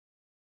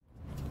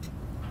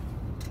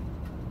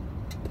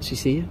Did she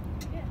see you?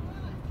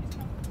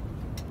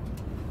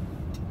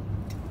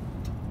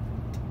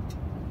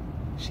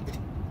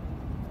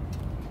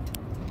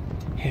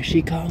 Here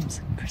she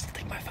comes. Crystal,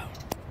 take my phone.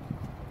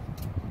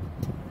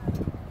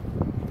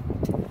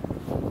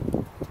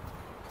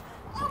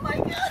 Oh my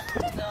God!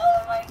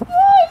 Oh my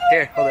God!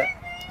 Here, hold it.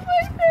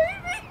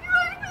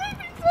 My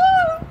baby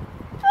phone!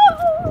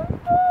 Oh my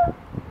God!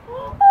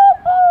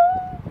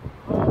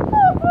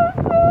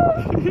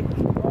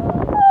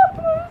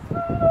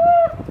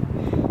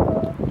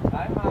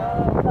 Hi, Mom.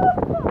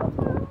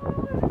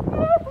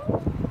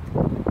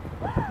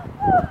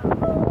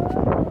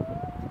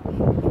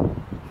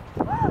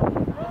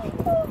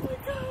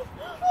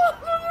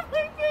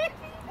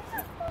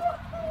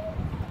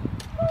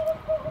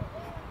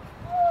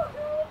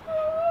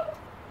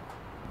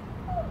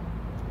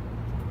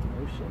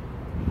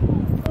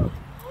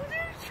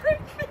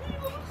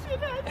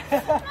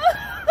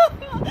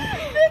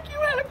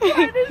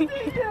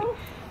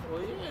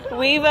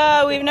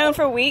 We've known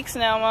for weeks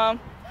now, Mom.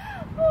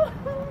 How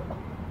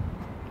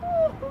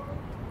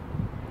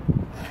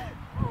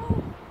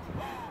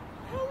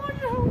long are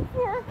you home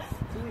for?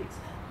 2 weeks.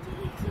 2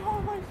 weeks.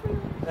 Oh my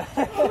goodness.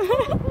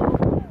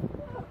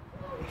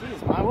 Jeez,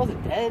 Mom, I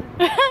wasn't dead.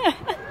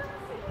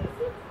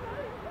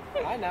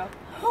 I know.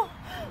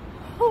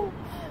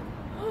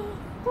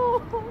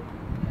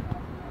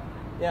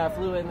 Yeah, I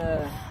flew in,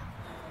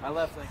 I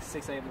left like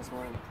 6 a.m. this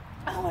morning.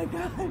 Oh my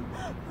God. We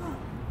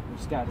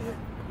just got here.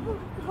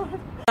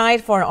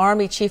 Tonight for an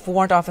Army chief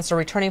warrant officer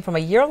returning from a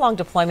year-long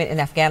deployment in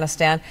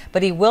Afghanistan,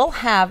 but he will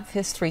have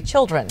his 3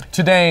 children.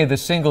 Today, the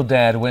single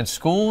dad went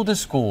school to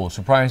school,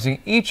 surprising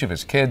each of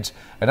his kids.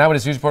 And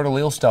Eyewitness News reporter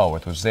Leo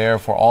Stallworth was there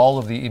for all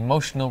of the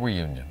emotional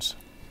reunions.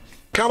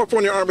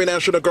 California Army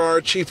National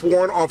Guard Chief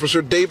Warrant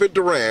Officer David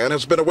Duran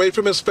has been away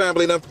from his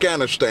family in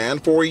Afghanistan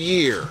for a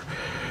year.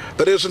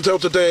 That is until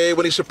today,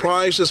 when he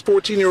surprised his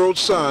 14-year-old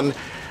son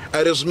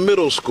at his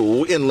middle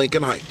school in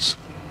Lincoln Heights.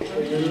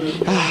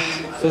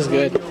 Feels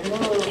good.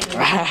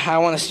 I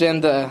want to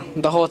spend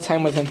the whole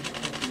time with him,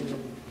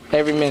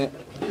 every minute.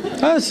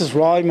 It's just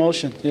raw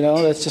emotion, you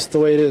know, that's just the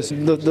way it is.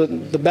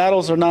 The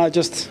battles are not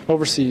just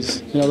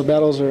overseas, you know, the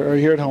battles are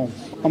here at home.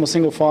 I'm a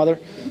single father,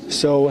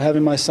 so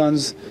having my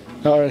sons,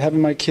 or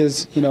having my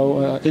kids, you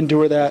know,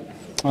 endure that,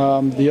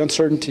 the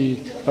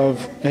uncertainty of,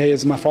 hey,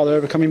 is my father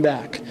ever coming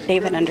back?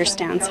 David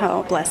understands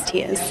how blessed he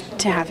is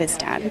to have his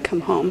dad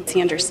come home.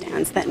 He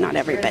understands that not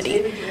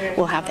everybody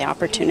will have the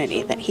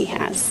opportunity that he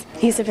has.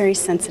 He's a very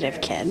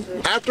sensitive kid.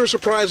 After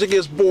surprising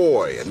his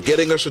boy and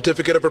getting a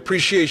certificate of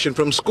appreciation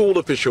from school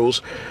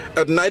officials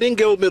at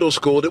Nightingale Middle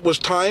School, it was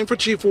time for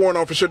Chief Warrant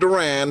Officer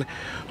Duran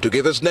to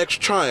give his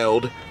next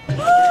child,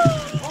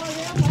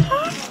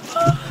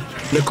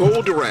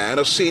 Nicole Duran,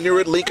 a senior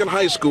at Lincoln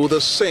High School,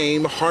 the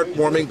same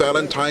heartwarming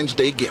Valentine's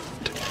Day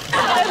gift.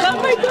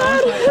 Oh my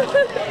God!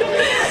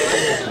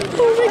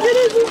 Oh my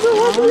goodness, it's so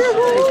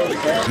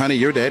wonderful. Honey,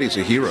 your daddy's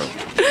a hero.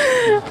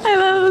 I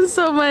love him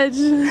so much.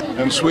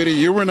 And sweetie,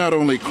 you were not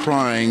only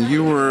crying,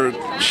 you were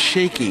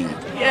shaking.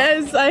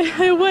 Yes,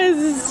 I was.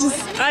 It's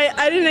just,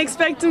 I didn't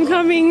expect him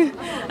coming.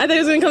 I thought he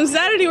was going to come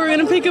Saturday. We were going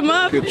to pick him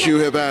up. Could you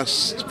have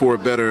asked for a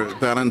better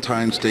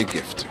Valentine's Day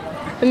gift?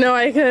 No,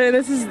 I couldn't.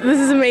 This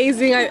is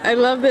amazing. I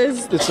love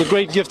this. It's a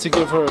great gift to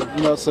give her,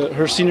 you know, it's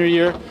her senior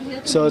year,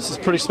 so it's a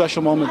pretty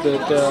special moment that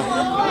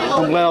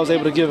I'm glad I was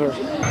able to give her.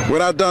 We're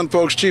not done,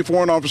 folks. Chief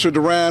Warrant Officer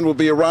Duran will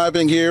be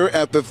arriving here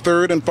at the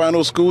 3rd and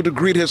final school to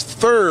greet his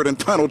 3rd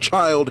and final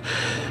child,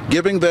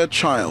 giving that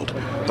child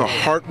the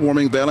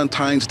heartwarming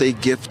Valentine's Day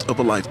gift of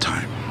a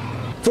lifetime.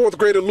 4th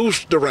grader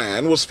Luce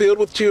Duran was filled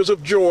with tears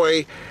of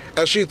joy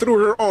as she threw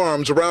her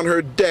arms around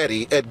her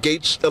daddy at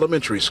Gates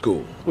Elementary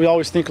School. We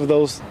always think of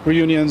those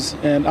reunions,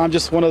 and I'm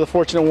just one of the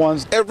fortunate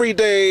ones. Every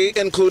day,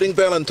 including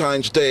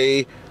Valentine's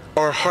Day,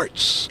 our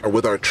hearts are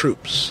with our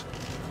troops.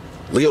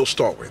 Leo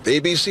Stallworth,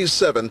 ABC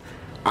 7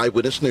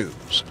 Eyewitness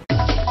News.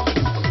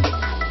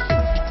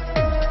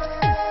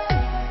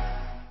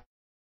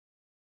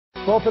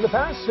 Well, for the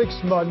past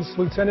 6 months,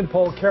 Lieutenant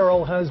Paul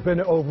Carroll has been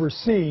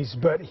overseas,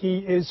 but he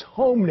is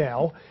home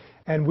now.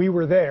 And we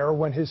were there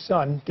when his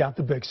son got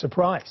the big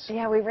surprise.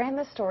 Yeah, we ran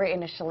the story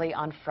initially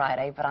on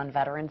Friday, but on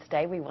Veterans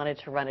Day, we wanted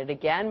to run it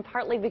again,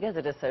 partly because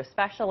it is so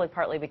special and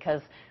partly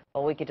because,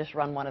 well, we could just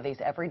run one of these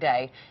every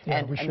day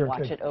and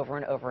watch it over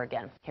and over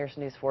again. Here's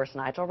News 4's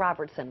Nigel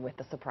Robertson with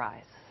the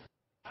surprise.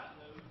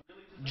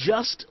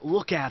 Just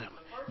look at him.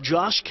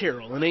 Josh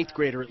Carroll, an 8th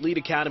grader at Lead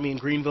Academy in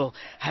Greenville,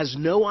 has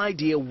no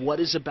idea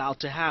what is about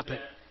to happen.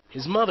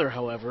 His mother,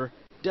 however,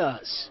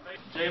 does.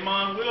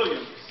 Jamon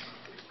Williams.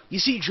 You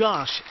see,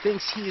 Josh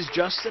thinks he is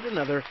just at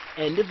another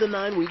end of the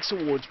 9 weeks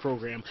awards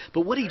program,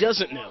 but what he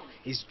doesn't know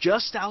is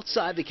just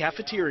outside the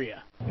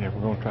cafeteria. Yeah, we're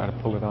going to try to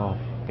pull it off.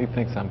 He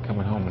thinks I'm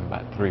coming home in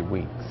about 3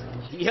 weeks.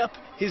 Yep,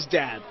 his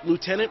dad,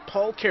 Lieutenant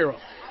Paul Carroll,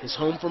 is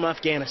home from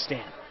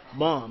Afghanistan.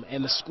 Mom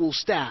and the school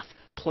staff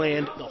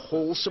planned the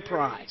whole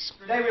surprise.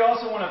 Today we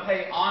also want to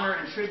pay honor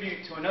and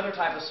tribute to another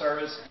type of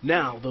service.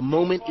 Now the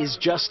moment is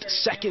just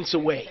seconds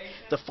away.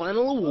 The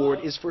final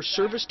award is for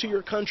service to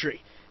your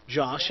country.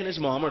 Josh and his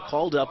mom are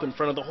called up in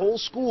front of the whole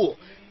school.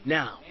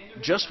 Now,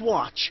 just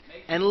watch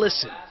and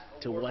listen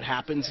to what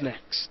happens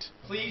next.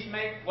 Please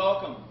make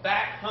welcome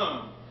back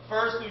home,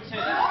 First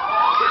Lieutenant.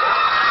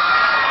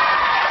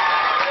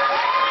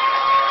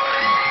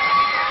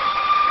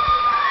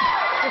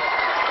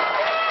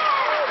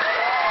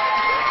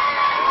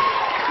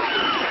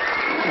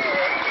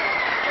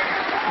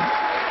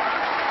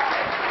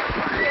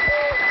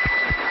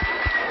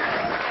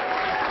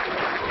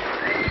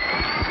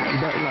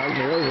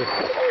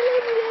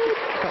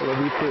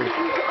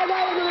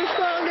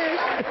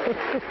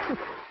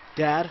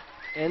 Dad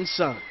and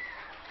son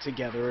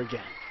together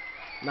again.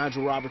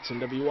 Nigel Robertson,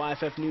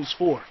 WYFF News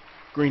 4,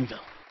 Greenville.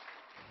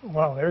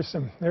 Wow, there's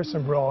some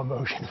raw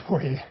emotion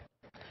for you.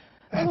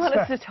 You want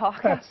us to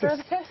talk after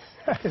this?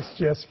 That is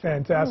just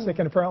fantastic,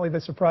 and apparently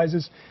the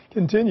surprises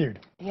continued.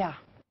 Yeah.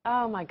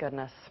 Oh, my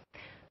goodness.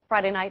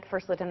 Friday night,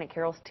 First Lieutenant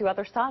Carroll's two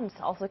other sons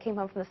also came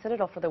home from the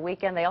Citadel for the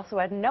weekend. They also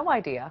had no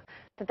idea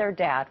that their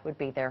dad would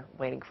be there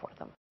waiting for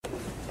them.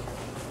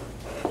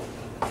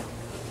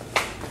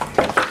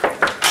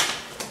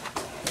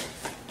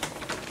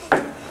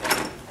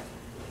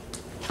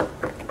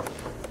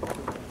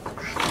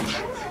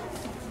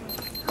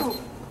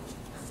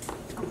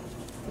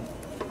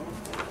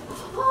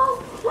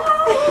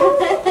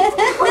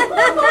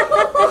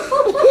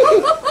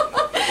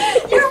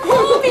 Your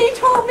mommy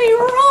told me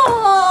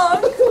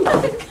wrong.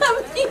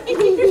 Come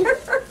here.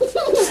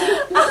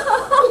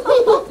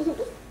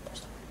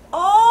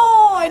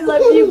 Oh, I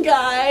love you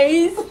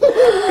guys.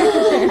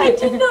 I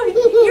didn't know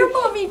your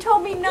mommy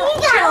told me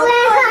not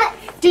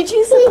to. Did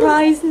you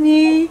surprise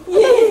me?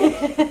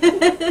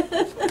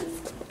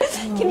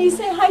 Can you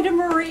say hi to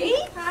Marie?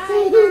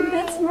 Hi.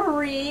 That's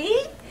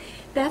Marie.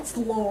 That's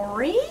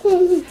Lori.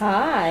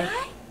 Hi.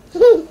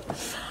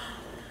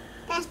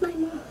 That's my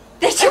mom.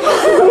 That's your mom.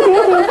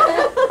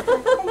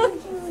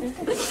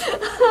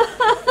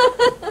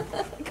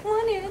 Come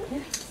on in.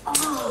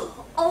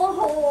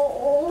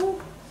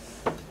 Oh.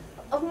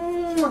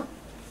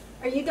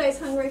 Are you guys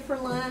hungry for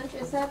lunch?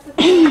 Is that the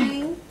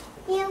thing?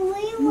 Yeah,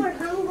 we were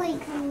hungry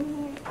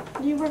coming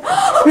here. You were.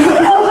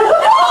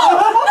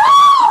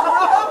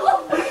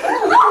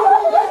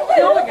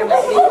 Don't look at me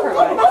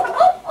cry.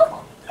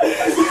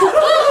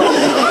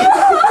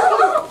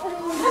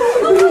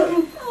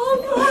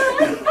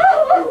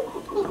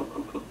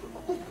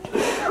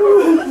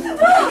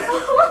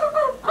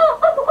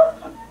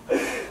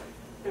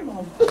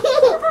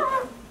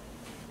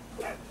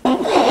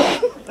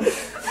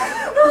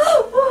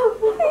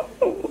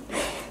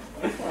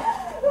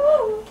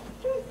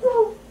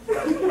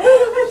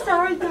 I'm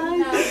sorry,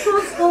 guys. I'm so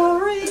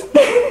sorry.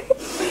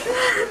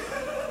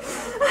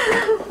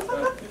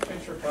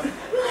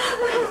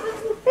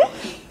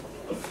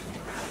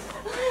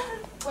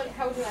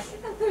 How would you like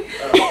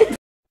it?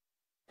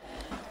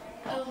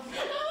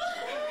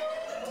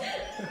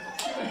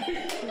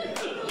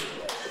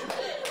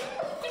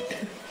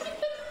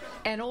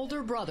 An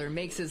older brother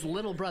makes his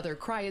little brother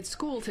cry at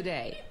school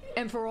today,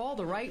 and for all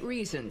the right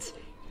reasons.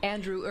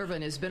 Andrew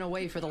Irvin has been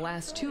away for the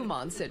last 2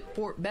 months at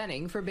Fort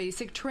Benning for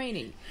basic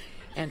training.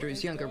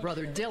 Andrew's younger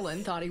brother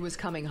Dylan thought he was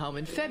coming home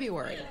in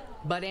February,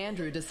 but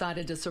Andrew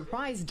decided to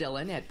surprise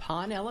Dylan at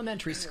Pond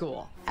Elementary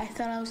School. I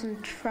thought I was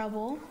in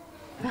trouble.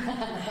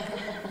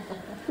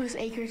 It was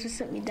Acres to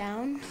sit me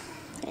down,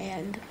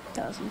 and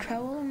I was in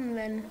trouble, and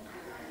then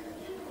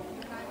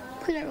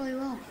played out really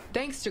well.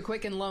 Thanks to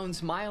Quicken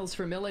Loans Miles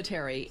for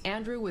Military,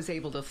 Andrew was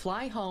able to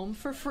fly home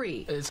for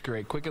free. It's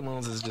great. Quicken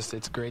Loans is just,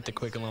 it's great that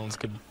Quicken Loans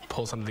could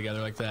pull something together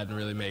like that and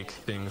really make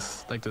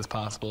things like this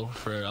possible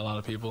for a lot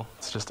of people.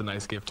 It's just a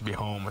nice gift to be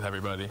home with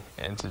everybody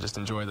and to just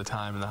enjoy the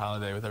time and the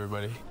holiday with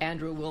everybody.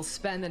 Andrew will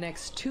spend the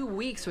next 2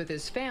 weeks with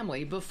his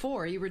family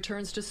before he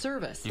returns to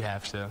service. You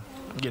have to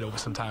get over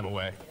some time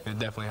away. It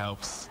definitely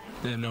helps.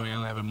 And knowing I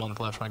only have a month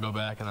left when I go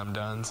back and I'm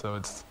done, so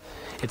it's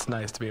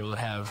nice to be able to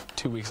have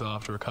 2 weeks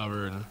off to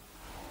recover and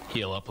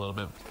heal up a little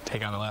bit,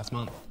 take on the last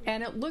month.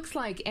 And it looks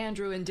like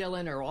Andrew and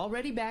Dylan are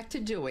already back to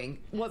doing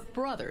what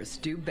brothers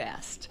do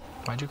best.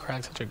 Why'd you cry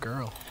like such a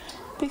girl?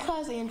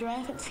 Because, Andrew, I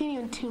haven't seen you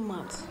in 2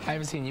 months. I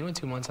haven't seen you in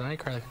 2 months and I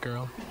cry like a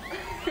girl.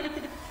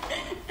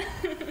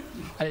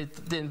 I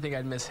didn't think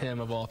I'd miss him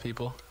of all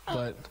people,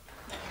 but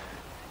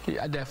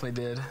I definitely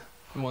did.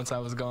 Once I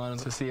was gone,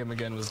 to see him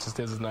again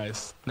was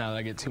nice. Now that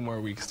I get 2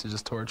 more weeks to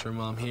just torture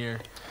Mom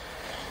here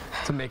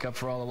to make up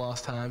for all the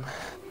lost time.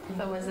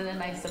 So was it a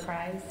nice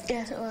surprise?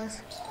 Yes, it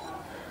was.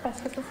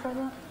 Best Christmas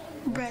present?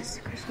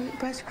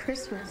 Best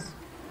Christmas.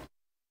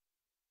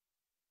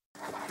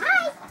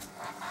 Hi.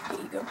 Here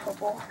you go,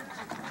 Purple.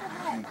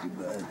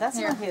 That's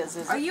not his,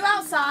 is it? Are you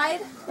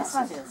outside? That's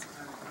not his.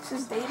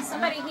 Is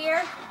somebody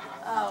here?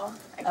 Oh,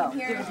 I can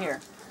hear. Give it here.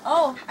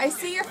 Oh, I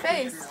see your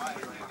face.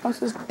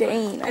 This is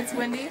Dana. It's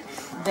Wendy.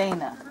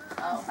 Dana.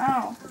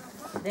 Oh.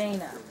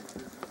 Dana.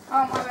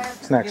 Oh, my bad.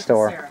 It's next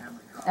door.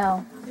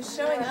 Oh. It's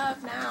showing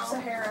up now.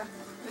 Sahara.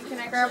 We can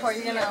actually. Grandpa, are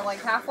you gonna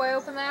like halfway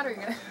open that, or are you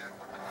gonna?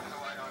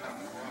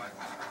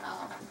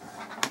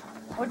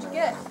 What'd you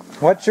get?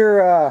 What's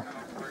your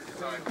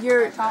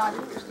You're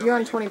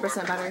on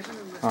 20% battery.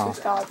 Oh.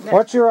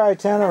 What's your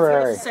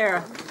itinerary?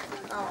 Sarah.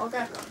 Oh,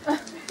 okay.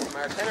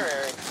 My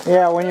itinerary.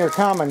 Yeah, when you're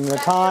coming, the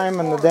time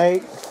and the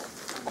date.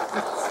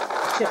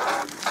 Check.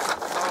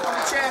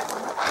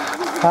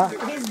 Huh?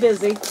 He's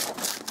busy.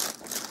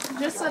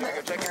 Just so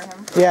that you hear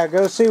him. Yeah,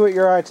 go see what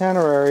your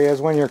itinerary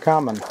is when you're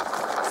coming. Sit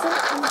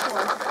on the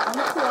floor. On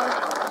the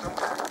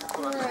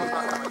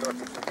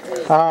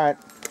floor. All right.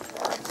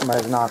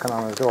 Somebody's knocking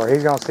on his door.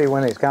 He's going to see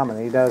when he's coming.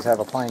 He does have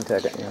a plane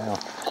ticket, you know.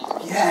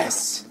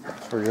 Yes.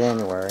 For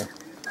January.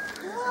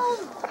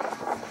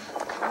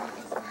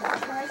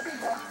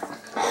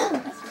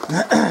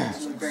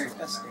 Very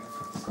festive.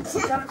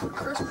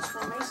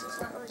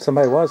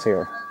 Somebody was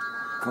here.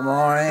 Come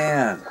on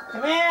in.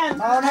 Come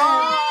in. Oh,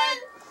 no.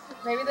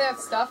 Maybe they have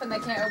stuff and they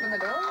can't open the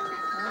door?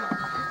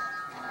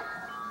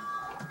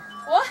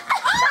 What?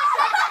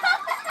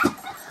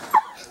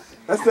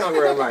 That's not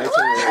where my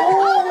itinerary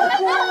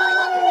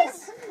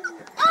is.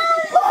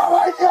 Oh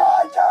my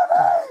God,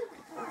 Tony!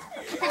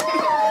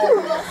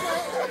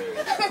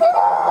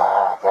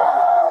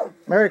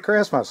 Merry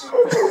Christmas.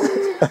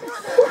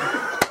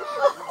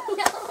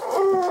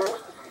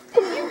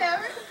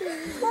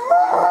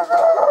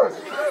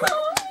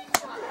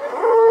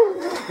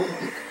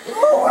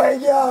 Oh my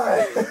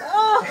God!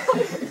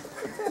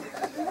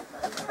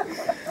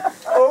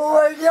 Oh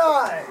my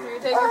God! Can you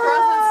take your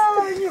presents?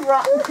 Oh, you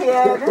rotten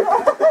kid.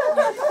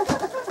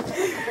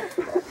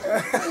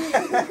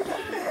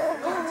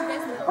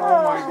 Oh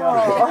my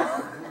God.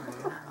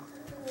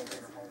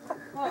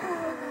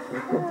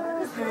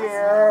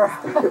 Dear.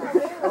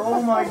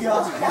 Oh my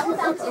God.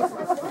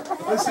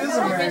 This is a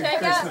Merry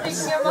Christmas.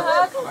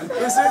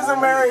 This is a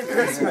Merry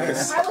Christmas.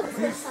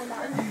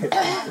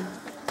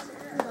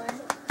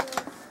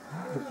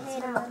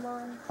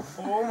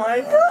 Oh my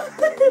God.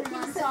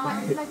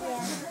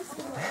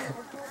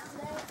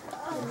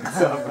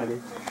 What's up, buddy?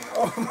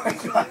 Oh my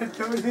God,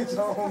 Cody's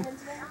home.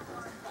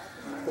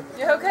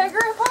 You okay,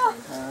 Grandpa?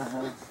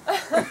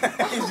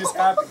 He's just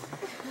happy.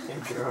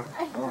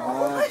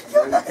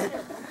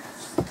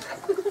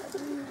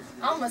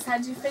 I almost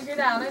had you figured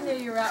out. I knew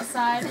you were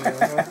outside. Did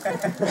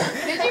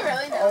you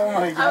really know? Oh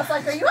my God. I was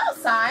like, are you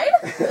outside?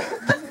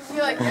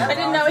 You're like, yeah. I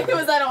didn't know he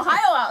was at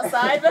Ohio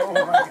outside. But Oh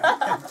my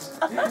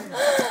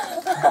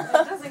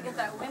it doesn't get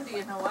that windy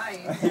in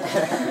Hawaii.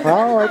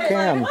 Oh, it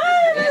can. And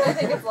I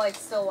think it's like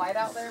still white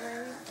out there,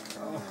 maybe.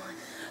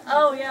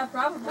 Oh yeah,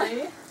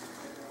 probably.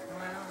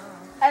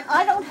 And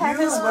I don't have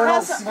his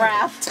present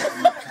wrapped.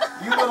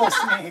 You little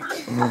snake.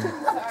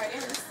 Sorry.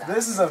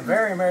 This is a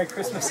very Merry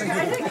Christmas I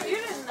indeed. think you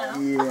didn't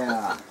know.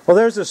 Yeah. Well,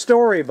 there's a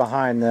story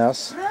behind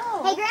this.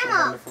 Hey,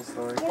 Grandma.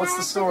 What's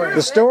the story?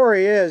 The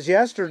story is,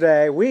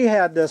 yesterday we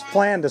had this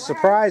plan to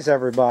surprise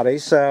everybody,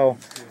 so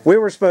we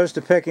were supposed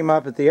to pick him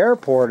up at the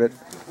airport at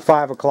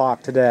 5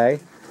 o'clock today,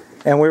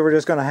 and we were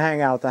just going to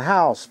hang out at the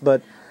house.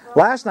 But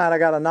last night I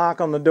got a knock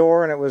on the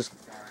door, and it was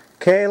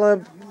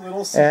Caleb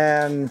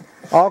and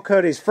all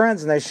Cody's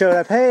friends, and they showed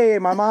up. Hey,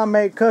 my mom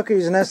made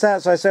cookies and this,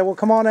 that. So I said, well,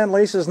 come on in.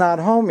 Lisa's not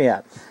home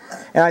yet.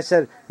 And I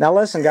said, now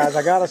listen, guys,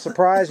 I got a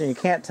surprise, and you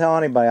can't tell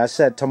anybody. I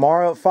said,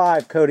 tomorrow at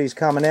 5, Cody's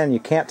coming in.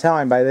 You can't tell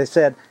anybody. They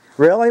said,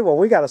 really? Well,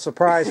 we got a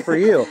surprise for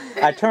you.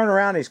 I turned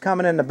around, he's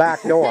coming in the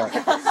back door.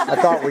 I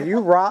thought, were you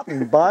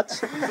rotten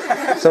butts?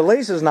 So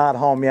Lisa's not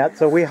home yet,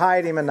 so we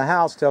hide him in the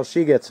house till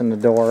she gets in the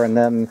door. And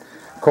then,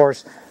 of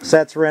course,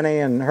 Seth's Rennie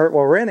and her,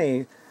 well,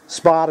 Rennie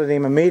spotted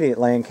him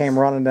immediately and came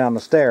running down the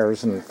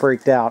stairs and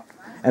freaked out.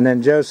 And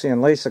then Josie and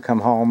Lisa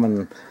come home,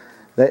 and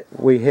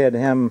we hid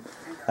him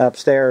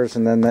upstairs,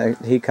 and then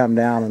he come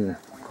down, and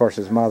of course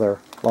his mother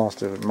lost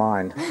her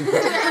mind.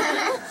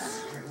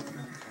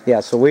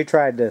 Yeah, so we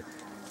tried to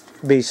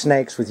be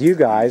snakes with you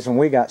guys, and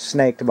we got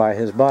snaked by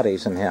his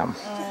buddies and him.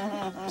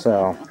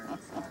 So,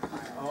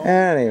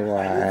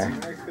 anyway.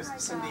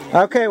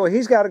 Okay, well,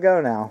 he's got to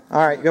go now.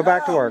 All right, go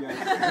back to work.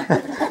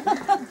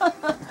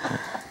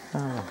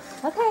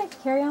 Okay,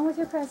 carry on with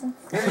your presents.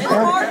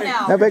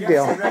 No big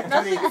deal.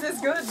 Nothing's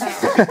as good now.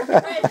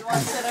 Hey, you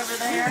want to sit over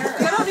there?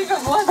 I don't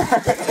even want to.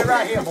 Sit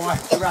right here, boy.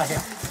 Sit right here.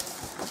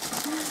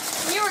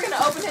 You were going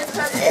to open his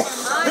present for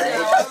mine.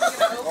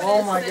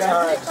 Oh my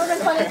God. We're going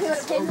to put it to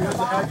a pin in the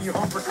box. You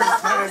home for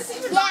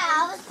Christmas?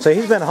 Yeah. So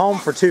he's been home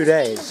for 2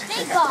 days.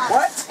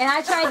 What? And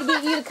I tried to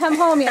get you to come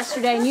home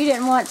yesterday, and you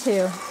didn't want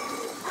to.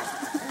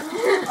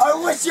 I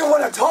wish you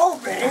would have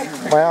told me.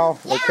 Well,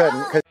 we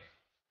couldn't. 'Cause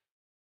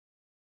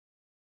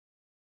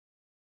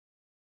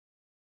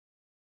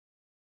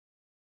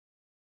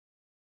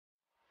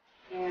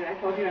And I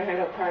told you I had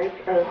a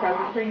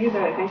present for you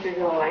that I think you're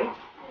going to like.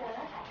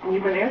 And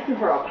you've been asking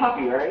for a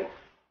puppy, right?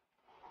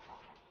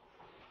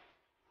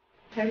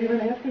 Have you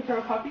been asking for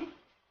a puppy?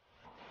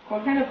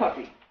 What kind of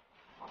puppy?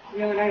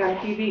 The other night on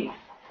TV.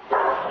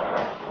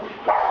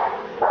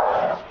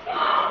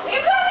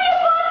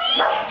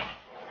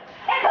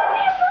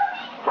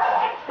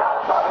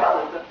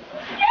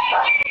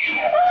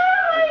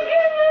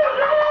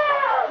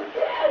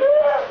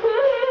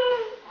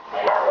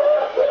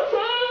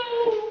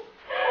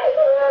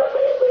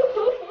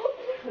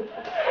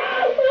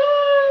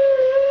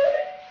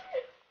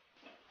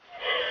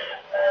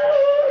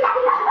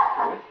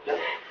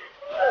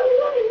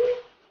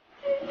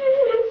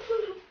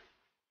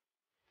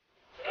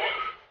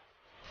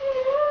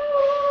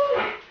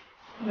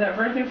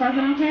 birthday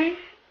present okay?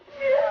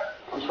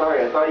 I'm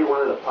sorry, I thought you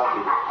wanted a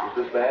puppy. Is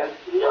this bad?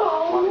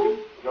 No. Want to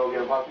go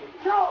get a puppy?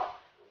 No.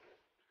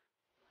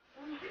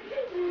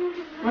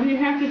 What do you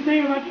have to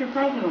say about your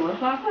present,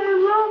 Alyssa? I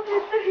love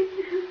it.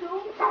 Thank you so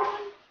much.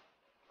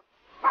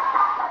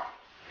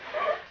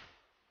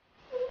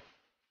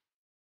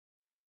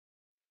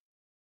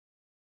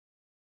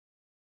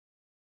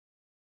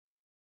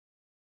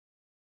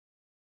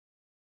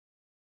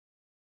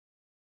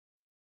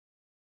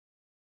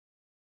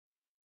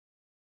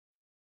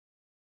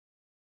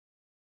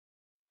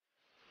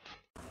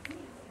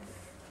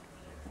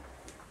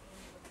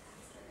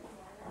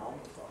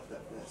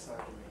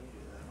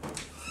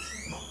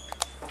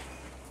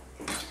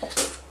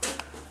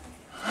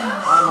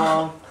 Hi,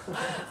 Mom.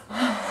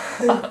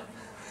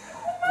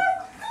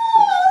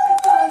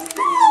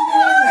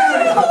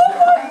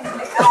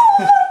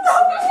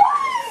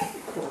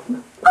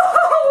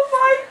 Oh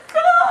my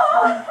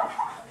God!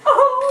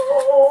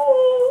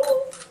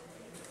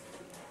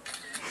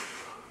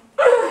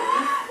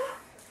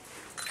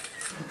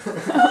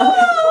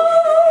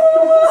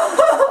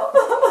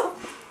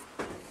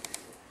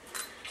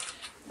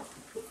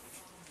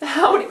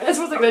 How many minutes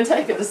was it going to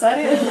take to decide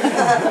it?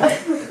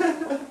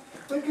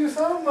 Thank you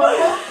so much.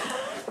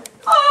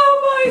 Oh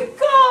my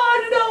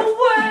God, no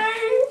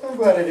way! I'm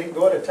glad I didn't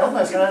go out of town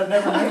last night. I'd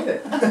never made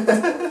it. Oh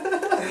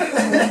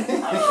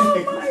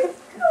my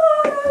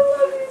God, I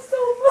love you so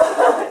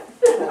much!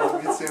 Oh,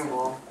 good seeing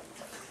Mom.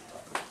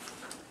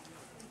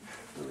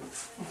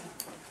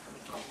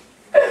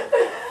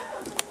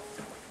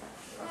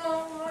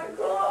 Oh my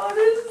God,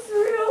 it's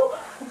real.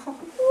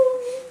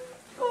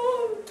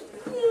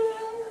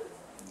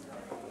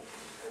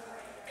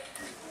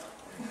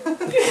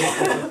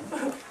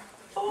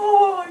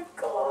 Oh my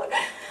God.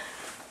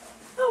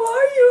 How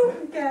are you?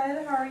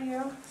 Good, how are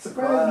you?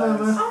 Surprise,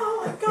 Mama.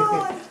 Oh my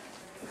God.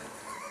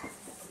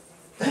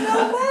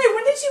 No way,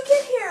 when did you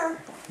get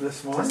here?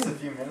 This morning. Just a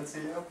few minutes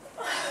ago.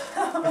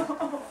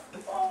 Oh,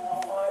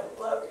 I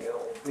love you.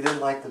 We didn't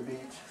like the beach.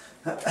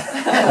 Look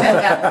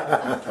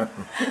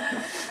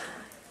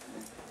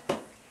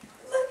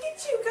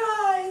at you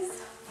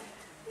guys.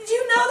 Did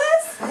you know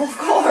this? Of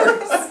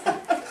course.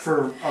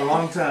 For a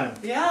long time.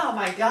 Yeah,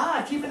 my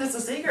God. Keeping this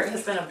a secret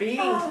has been a beating.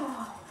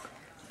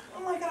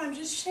 Oh my God, I'm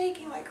just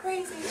shaking like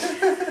crazy.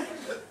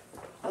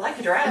 I like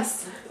your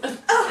dress.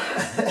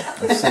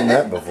 I've seen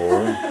that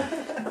before.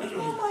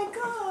 Oh my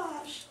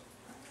gosh.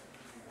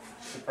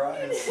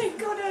 Surprise. You didn't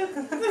go to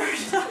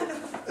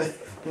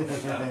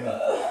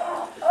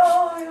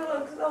Oh, you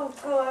look so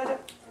good.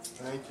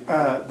 Thank you.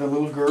 The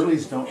little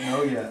girlies don't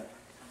know yet.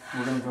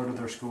 We're going to go to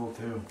their school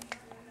too.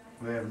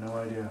 They have no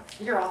idea.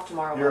 You're off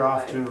tomorrow. You're by the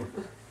off way. too.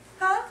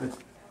 Huh?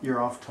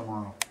 You're off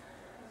tomorrow.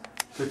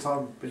 It's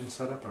all been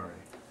set up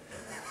already.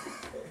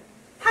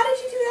 How did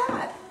you do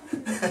that?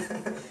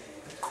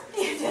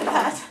 You did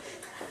that.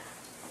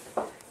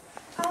 Oh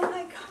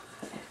my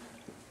God.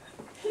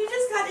 You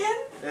just got in?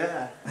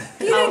 Yeah.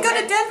 You didn't go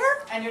to Denver?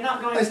 And you're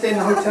not going I stayed in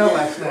the hotel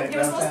last night. You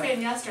were supposed to be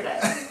in yesterday.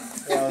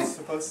 Yeah, I was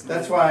supposed to.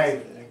 That's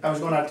why I was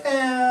going out of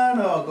town.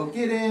 I'll go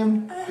get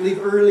him. Leave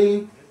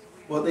early.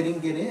 Well, they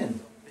didn't get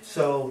in,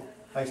 so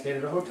I stayed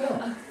at a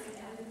hotel.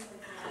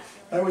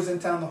 I was in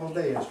town the whole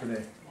day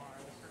yesterday.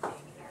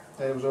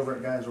 I was over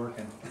at guys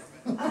working.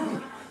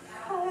 Oh,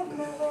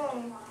 no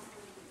way.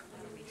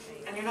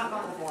 And you're not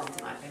going to the forum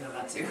tonight. I know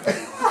that too.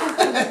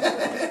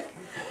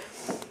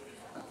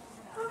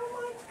 Oh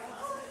my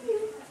God, you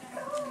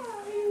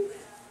guys.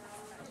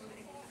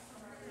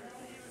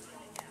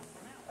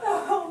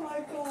 Oh my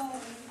God.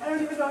 I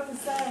don't even know what to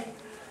say.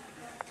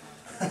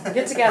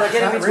 Get together. Get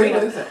in Not between real,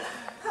 them. is it?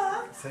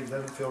 Huh? It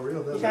doesn't feel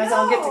real, does You it? guys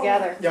all get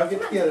together. Y'all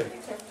get together. Take a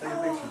picture,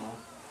 Mom.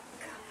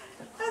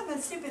 I have a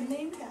stupid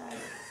name tag.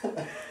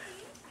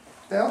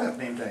 They all have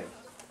name tags.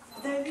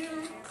 They do.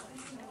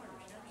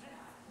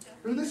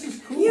 Ooh, this is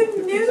cool. You It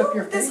picks up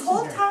your knew face this in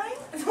whole here. time?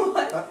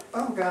 What?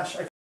 Oh gosh.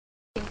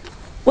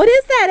 What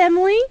is that,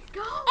 Emily?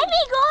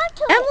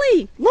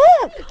 Emily,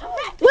 look!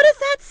 What does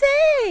that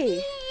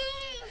say?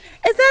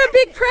 Is that a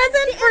big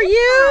present for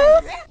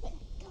you?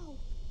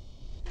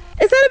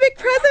 Is that a big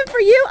present for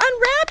you?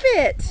 Unwrap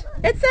it!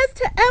 It says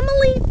to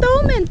Emily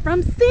Thoman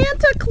from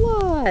Santa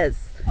Claus.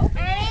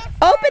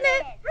 Open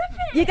it!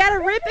 You gotta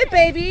rip it,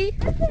 baby!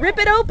 Rip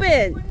it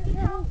open!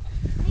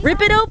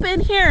 Rip it open!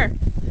 Here!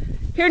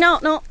 Here,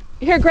 no.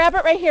 Here, grab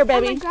it right here,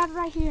 baby. Grab it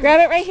right here. Grab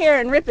it right here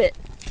and rip it.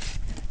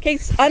 Okay,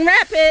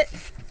 unwrap it.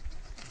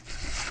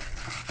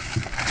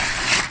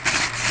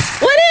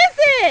 What is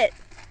it?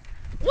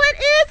 What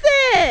is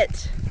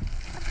it?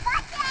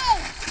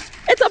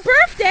 It's a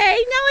birthday.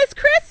 No, it's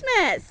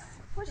Christmas.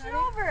 Push it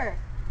over.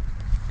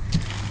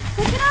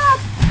 Pick it up.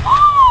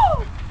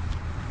 Oh!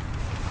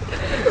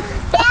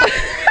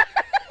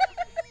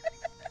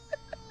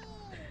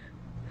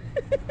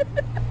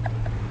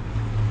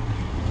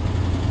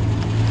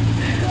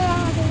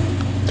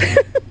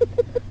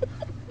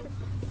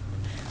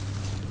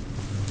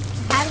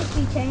 How did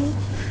she change?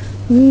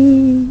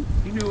 You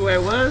knew where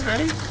it was,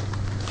 right?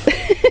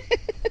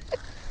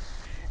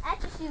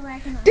 That's a Did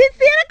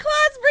Santa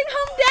Claus bring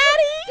home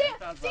Daddy?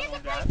 Santa bring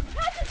presents!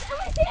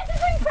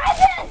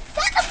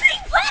 Santa bring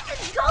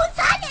presents! Go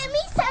inside,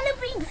 Emmy! Santa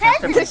bring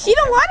presents! She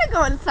don't want to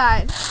go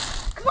inside.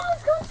 Come on,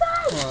 let's go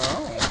inside!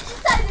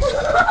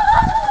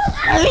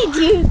 Me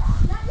too.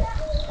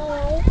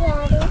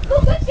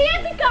 Look what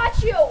Santa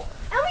got you!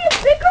 Emmy, a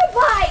bigger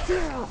bite!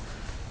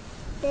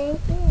 Thank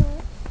you.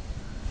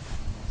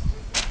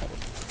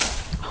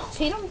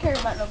 She don't care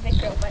about no big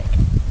girl bike.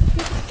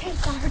 You can take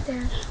her,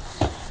 Dad.